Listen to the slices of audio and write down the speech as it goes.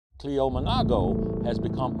Cleo Manago has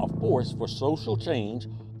become a force for social change,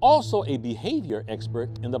 also a behavior expert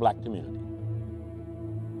in the Black community.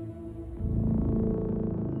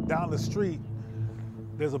 Down the street,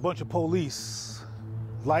 there's a bunch of police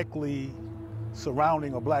likely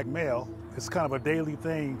surrounding a black male. It's kind of a daily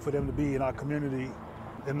thing for them to be in our community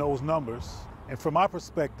in those numbers. And from my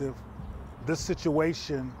perspective, this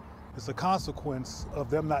situation is a consequence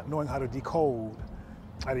of them not knowing how to decode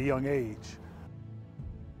at a young age.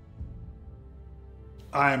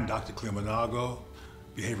 I am Dr. Cleo Manago,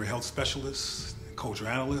 behavioral health specialist, culture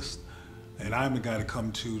analyst, and I'm the guy to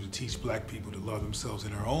come to teach black people to love themselves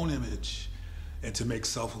in their own image and to make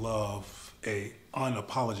self-love an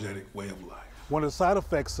unapologetic way of life. One of the side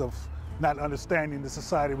effects of not understanding the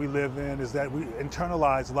society we live in is that we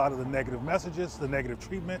internalize a lot of the negative messages, the negative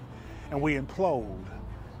treatment, and we implode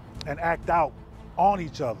and act out on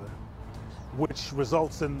each other, which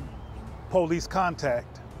results in police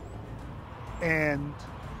contact and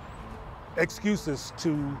excuses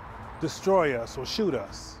to destroy us or shoot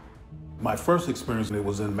us. My first experience, it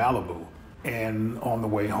was in Malibu, and on the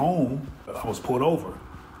way home, I was pulled over.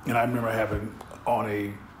 And I remember having on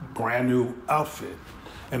a brand new outfit,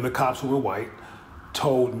 and the cops, who were white,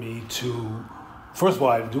 told me to, first of all,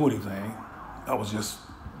 I didn't do anything. I was just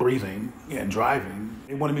breathing and driving.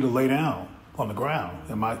 They wanted me to lay down on the ground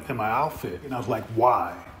in my outfit. And I was like,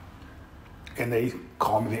 why? And they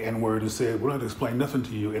called me the N-word and said, we're not going to explain nothing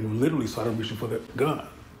to you, and literally started reaching for the gun.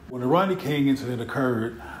 When the Rodney King incident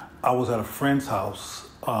occurred, I was at a friend's house,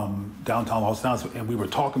 downtown Los Angeles, and we were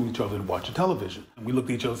talking to each other and watching television. And we looked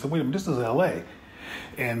at each other and said, wait a minute, this is LA.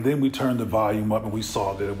 And then we turned the volume up and we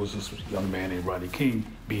saw that it was this young man named Rodney King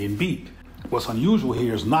being beat. What's unusual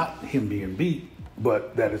here is not him being beat,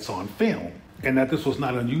 but that it's on film, and that this was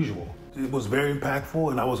not unusual. It was very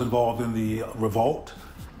impactful, and I was involved in the revolt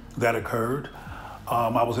that occurred.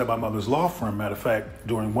 I was at my mother's law firm, matter of fact,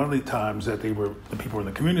 during one of the times that the people were in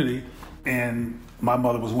the community, and my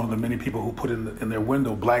mother was one of the many people who put in their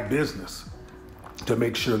window black business to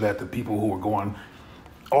make sure that the people who were going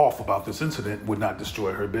off about this incident would not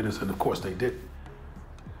destroy her business, and of course they did.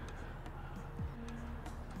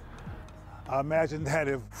 I imagine that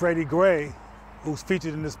if Freddie Gray, who's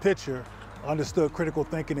featured in this picture, understood critical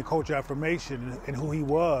thinking and culture affirmation and who he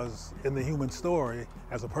was in the human story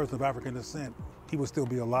as a person of African descent, he would still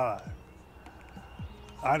be alive.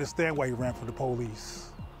 I understand why he ran from the police.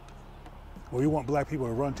 Well, we want black people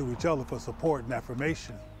to run to each other for support and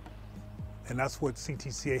affirmation. And that's what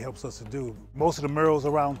CTCA helps us to do. Most of the murals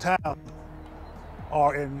around town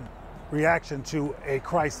are in reaction to a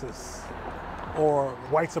crisis or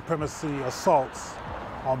white supremacy assaults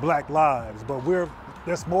on black lives. But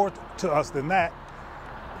there's more to us than that.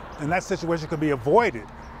 And that situation could be avoided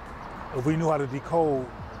if we knew how to decode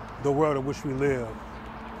the world in which we live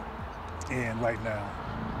in right now.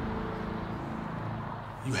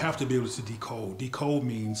 You have to be able to decode. Decode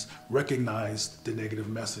means recognize the negative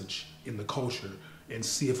message in the culture and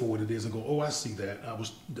see it for what it is and go, oh, I see that.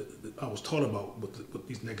 I was taught about what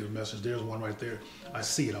these negative messages. There's one right there. I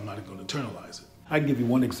see it. I'm not going to internalize it. I can give you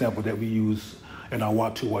one example that we use in our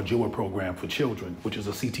Watu Wajua program for children, which is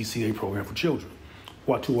a CTCA program for children.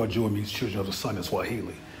 Watu Wajua means Children of the Sun in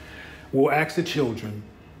Swahili. We'll ask the children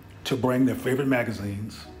to bring their favorite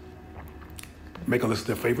magazines, make a list of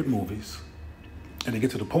their favorite movies, and to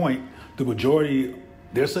get to the point, the majority,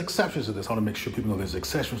 there's exceptions to this. I want to make sure people know there's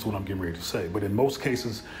exceptions to what I'm getting ready to say. But in most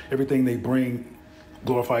cases, everything they bring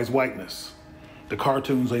glorifies whiteness. The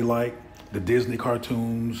cartoons they like, the Disney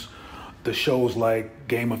cartoons, the shows like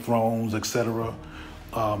Game of Thrones, etc.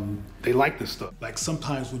 They like this stuff. Like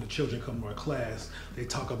sometimes when the children come to our class, they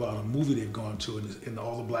talk about a movie they've gone to and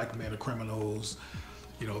all the black men are criminals.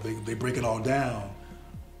 You know, they break it all down.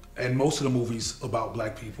 And most of the movies about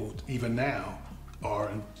black people, even now,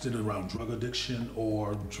 are centered around drug addiction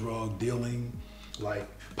or drug dealing. Like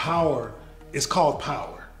Power, it's called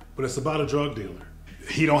Power, but it's about a drug dealer.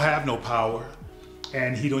 He don't have no power,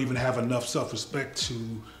 and he don't even have enough self-respect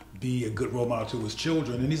to be a good role model to his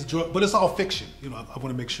children, and he's a drug, but it's all fiction. You know, I want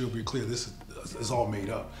to make sure we're clear, this is all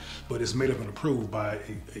made up, but it's made up and approved by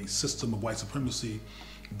a system of white supremacy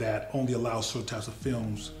that only allows certain types of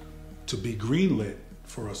films to be greenlit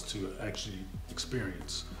for us to actually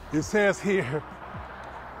experience. It says here,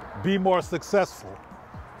 be more successful.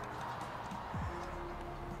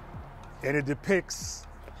 And it depicts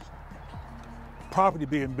property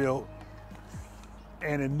being built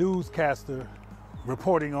and a newscaster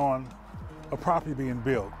reporting on a property being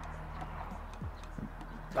built.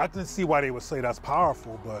 I can see why they would say that's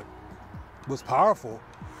powerful, but what's powerful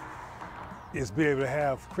is being able to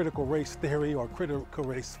have critical race theory or critical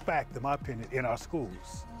race fact, in my opinion, in our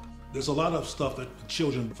schools. There's a lot of stuff that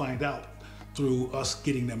children find out through us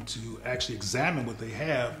getting them to actually examine what they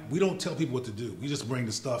have. We don't tell people what to do. We just bring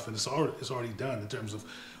the stuff, and it's already done in terms of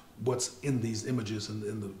what's in these images and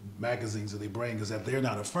in the magazines that they bring, is that they're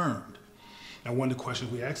not affirmed. And one of the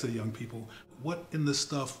questions we ask the young people, what in this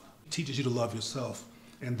stuff teaches you to love yourself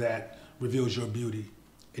and that reveals your beauty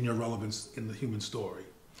and your relevance in the human story?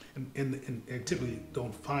 And typically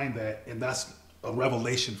don't find that, and that's a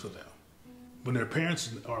revelation for them. When their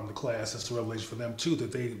parents are in the class, it's a revelation for them too,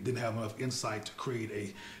 that they didn't have enough insight to create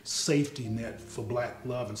a safety net for Black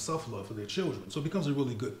love and self-love for their children. So it becomes a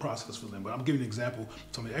really good process for them. But I'm giving an example of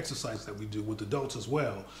some of the exercises that we do with adults as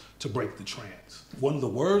well to break the trance. One of the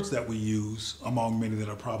words that we use among many that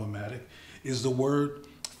are problematic is the word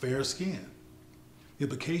fair skin. The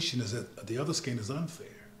implication is that the other skin is unfair.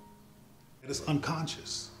 It is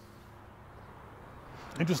unconscious.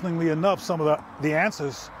 Interestingly enough, some of the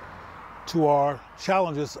answers to our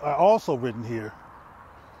challenges are also written here.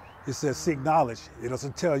 It says seek knowledge. It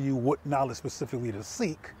doesn't tell you what knowledge specifically to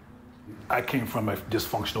seek. I came from a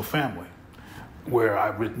dysfunctional family where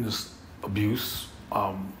I witnessed abuse,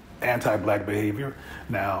 anti-Black behavior.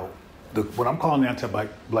 Now, what I'm calling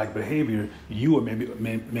anti-Black behavior, you or maybe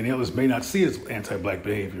many others may not see it as anti-Black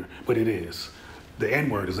behavior, but it is. The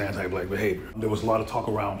N-word is anti-Black behavior. There was a lot of talk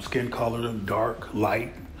around skin color, dark,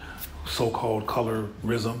 light, so-called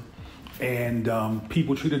colorism. And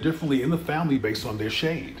people treated differently in the family based on their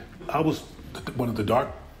shade. I was one of the dark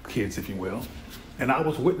kids, if you will, and I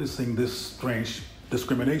was witnessing this strange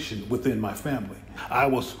discrimination within my family. I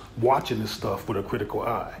was watching this stuff with a critical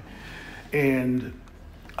eye, and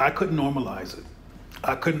I couldn't normalize it.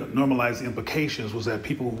 I couldn't normalize the implications was that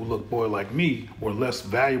people who looked more like me were less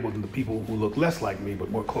valuable than the people who looked less like me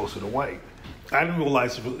but more closer to white. I didn't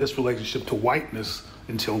realize this relationship to whiteness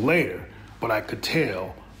until later, but I could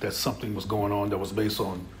tell that something was going on that was based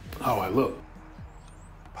on how I looked.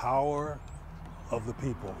 Power of the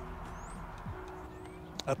people.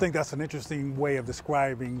 I think that's an interesting way of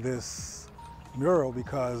describing this mural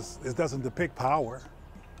because it doesn't depict power,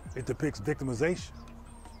 it depicts victimization.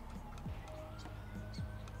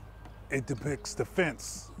 It depicts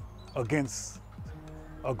defense against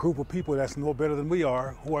a group of people that's no better than we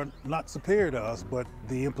are, who are not superior to us, but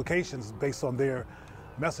the implications based on their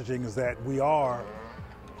messaging is that we are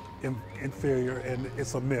inferior, and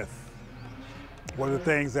it's a myth. One of the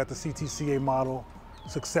things that the CTCA model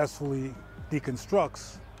successfully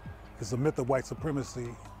deconstructs is the myth of white supremacy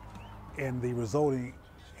and the resulting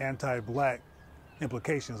anti-Black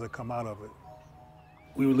implications that come out of it.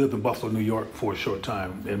 We lived in Buffalo, New York for a short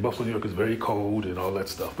time, and Buffalo, New York is very cold and all that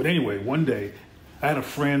stuff. But anyway, one day, I had a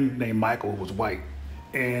friend named Michael who was white,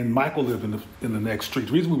 and Michael lived in the next street.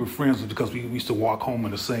 The reason we were friends was because we used to walk home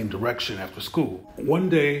in the same direction after school. One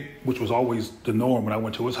day, which was always the norm when I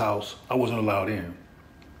went to his house, I wasn't allowed in.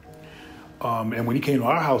 And when he came to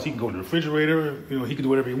our house, he could go to the refrigerator, he could do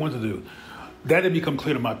whatever he wanted to do. That didn't become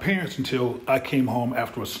clear to my parents until I came home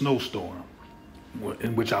after a snowstorm,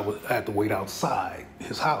 in which I had to wait outside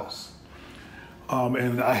his house.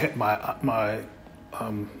 And I had my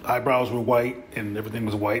eyebrows were white and everything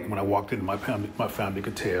was white. And when I walked in, my family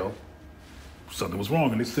could tell something was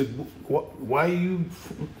wrong. And they said, why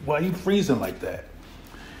are you freezing like that?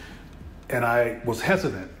 And I was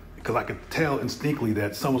hesitant because I could tell instinctively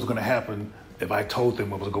that something was going to happen if I told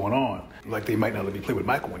them what was going on. Like they might not let me play with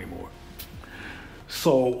Michael anymore.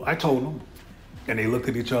 So I told them, and they looked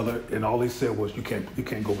at each other, and all they said was, you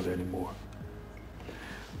can't go over there anymore.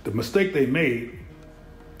 The mistake they made,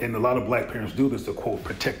 and a lot of Black parents do this to, quote,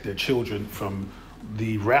 protect their children from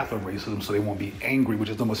the wrath of racism so they won't be angry, which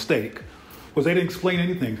is a mistake, was they didn't explain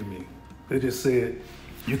anything to me. They just said,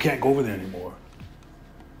 you can't go over there anymore.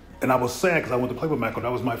 And I was sad because I wanted to play with Michael,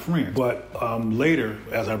 that was my friend. But later,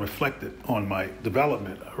 as I reflected on my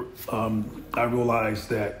development, I realized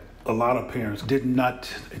that a lot of parents did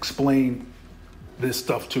not explain this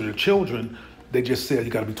stuff to their children. They just said,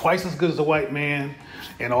 you gotta be twice as good as a white man,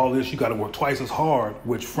 and all this, you gotta work twice as hard,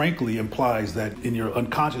 which frankly implies that in your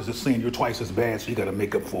unconscious it's saying you're twice as bad, so you gotta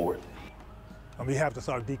make up for it. And we have to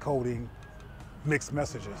start decoding mixed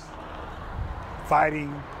messages.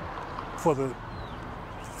 Fighting for the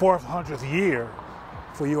 400th year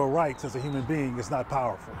for your rights as a human being is not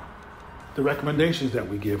powerful. The recommendations that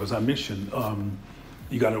we give, as I mentioned,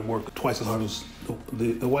 you got to work twice as hard as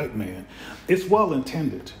the white man. It's well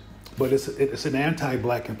intended, but it's an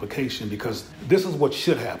anti-Black implication because this is what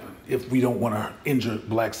should happen if we don't want to injure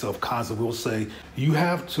Black self-concept. We'll say you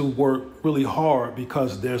have to work really hard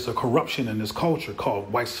because there's a corruption in this culture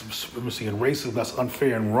called white supremacy and racism that's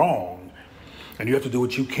unfair and wrong. And you have to do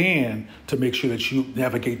what you can to make sure that you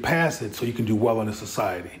navigate past it so you can do well in a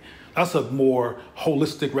society. That's a more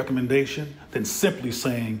holistic recommendation than simply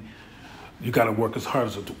saying you got to work as hard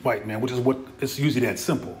as a white man, which is what it's usually that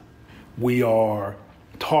simple. We are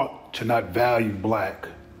taught to not value black,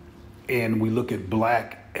 and we look at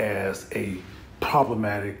black as a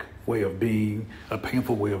problematic way of being, a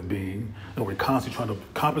painful way of being, and we're constantly trying to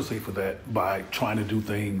compensate for that by trying to do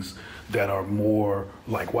things that are more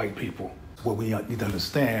like white people. What we need to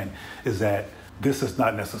understand is that this is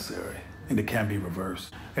not necessary, and it can be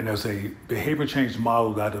reversed. And there's a behavior change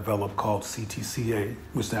model that I developed called CTCA,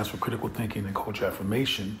 which stands for Critical Thinking and Culture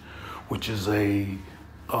Affirmation, which is a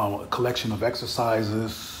collection of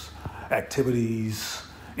exercises, activities,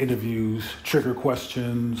 interviews, trigger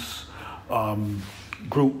questions,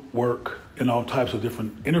 group work, and all types of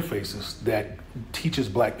different interfaces that teaches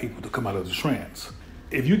black people to come out of the trance.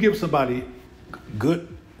 If you give somebody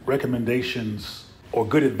good recommendations or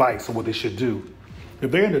good advice on what they should do, if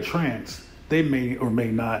they're in the trance, they may or may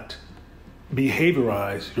not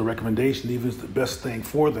behaviorize your recommendation, even if it's the best thing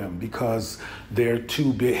for them, because they're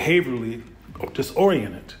too behaviorally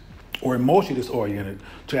disoriented or emotionally disoriented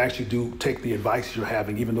to actually take the advice you're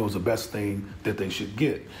having, even though it's the best thing that they should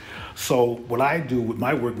get. So what I do with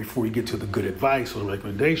my work before you get to the good advice or the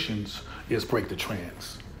recommendations is break the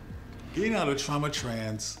trance. Getting out of trauma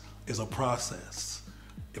trance is a process.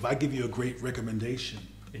 If I give you a great recommendation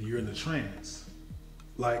and you're in the trance,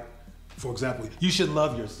 like, for example, you should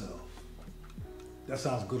love yourself. That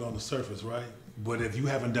sounds good on the surface, right? But if you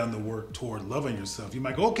haven't done the work toward loving yourself, you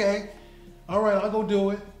might go, okay, all right, I'll go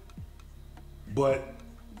do it. But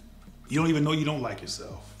you don't even know you don't like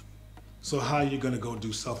yourself. So how are you gonna go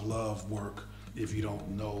do self-love work if you don't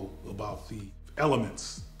know about the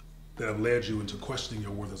elements that have led you into questioning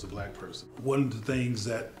your worth as a black person? One of the things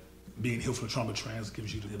that being healed from trauma trance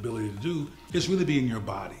gives you the ability to do is really be in your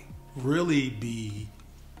body. Really be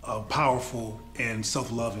powerful and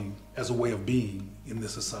self-loving as a way of being in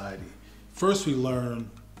this society. First, we learn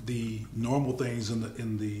the normal things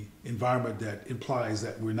in the environment that implies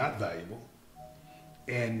that we're not valuable.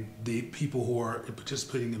 And the people who are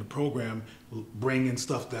participating in the program bring in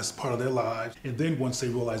stuff that's part of their lives. And then once they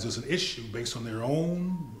realize there's an issue based on their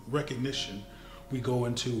own recognition, we go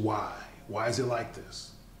into why. Why is it like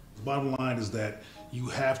this? The bottom line is that you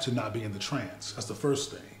have to not be in the trance. That's the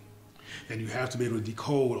first thing. And you have to be able to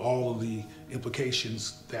decode all of the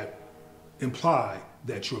implications that imply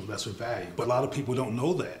that you're of lesser value. But a lot of people don't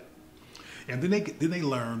know that. And then they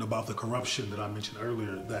learned about the corruption that I mentioned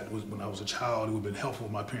earlier. That was when I was a child. It would have been helpful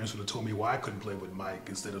if my parents would have told me why I couldn't play with Mike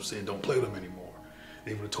instead of saying don't play with him anymore.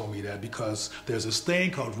 They would have told me that because there's this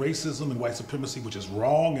thing called racism and white supremacy, which is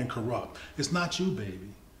wrong and corrupt. It's not you, baby,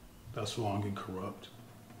 that's wrong and corrupt.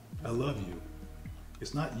 I love you.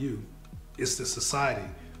 It's not you. It's the society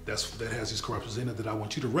that has these corruptions in it that I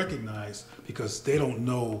want you to recognize, because they don't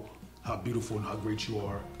know how beautiful and how great you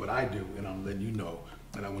are, but I do, and I'm letting you know.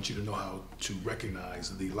 And I want you to know how to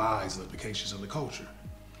recognize the lies and implications of the culture.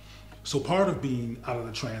 So part of being out of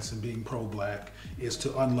the trance and being pro-black is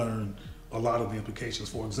to unlearn a lot of the implications.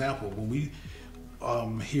 For example, when we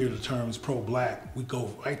hear the terms pro-black, we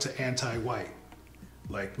go right to anti-white.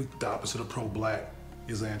 Like the opposite of pro-black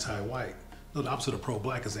is anti-white. No, the opposite of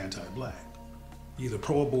pro-black is anti-black. Either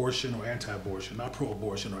pro-abortion or anti-abortion, not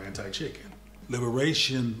pro-abortion or anti-chicken.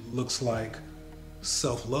 Liberation looks like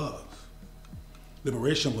self-love.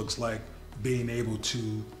 Liberation looks like being able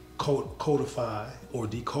to codify or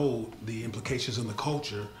decode the implications in the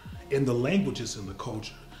culture, in the languages in the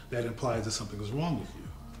culture that implies that something is wrong with you.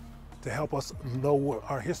 To help us know what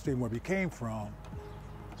our history and where we came from,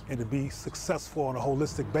 and to be successful on a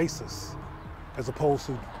holistic basis, as opposed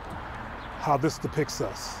to how this depicts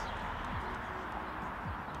us.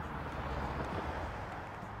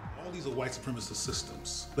 All these are white supremacist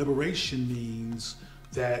systems. Liberation means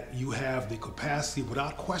that you have the capacity,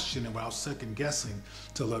 without question and without second guessing,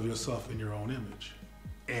 to love yourself in your own image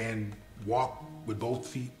and walk with both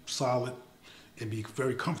feet solid and be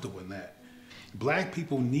very comfortable in that. Black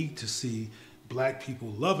people need to see black people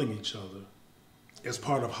loving each other as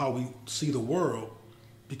part of how we see the world,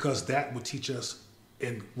 because that would teach us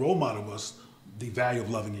and role model us the value of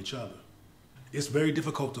loving each other. It's very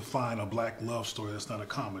difficult to find a black love story that's not a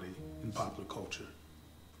comedy in popular culture.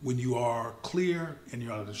 When you are clear and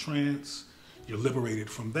you're out of the trance, you're liberated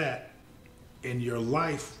from that, and your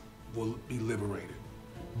life will be liberated,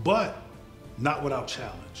 but not without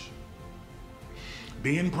challenge.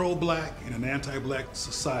 Being pro-black in an anti-black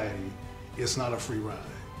society is not a free ride.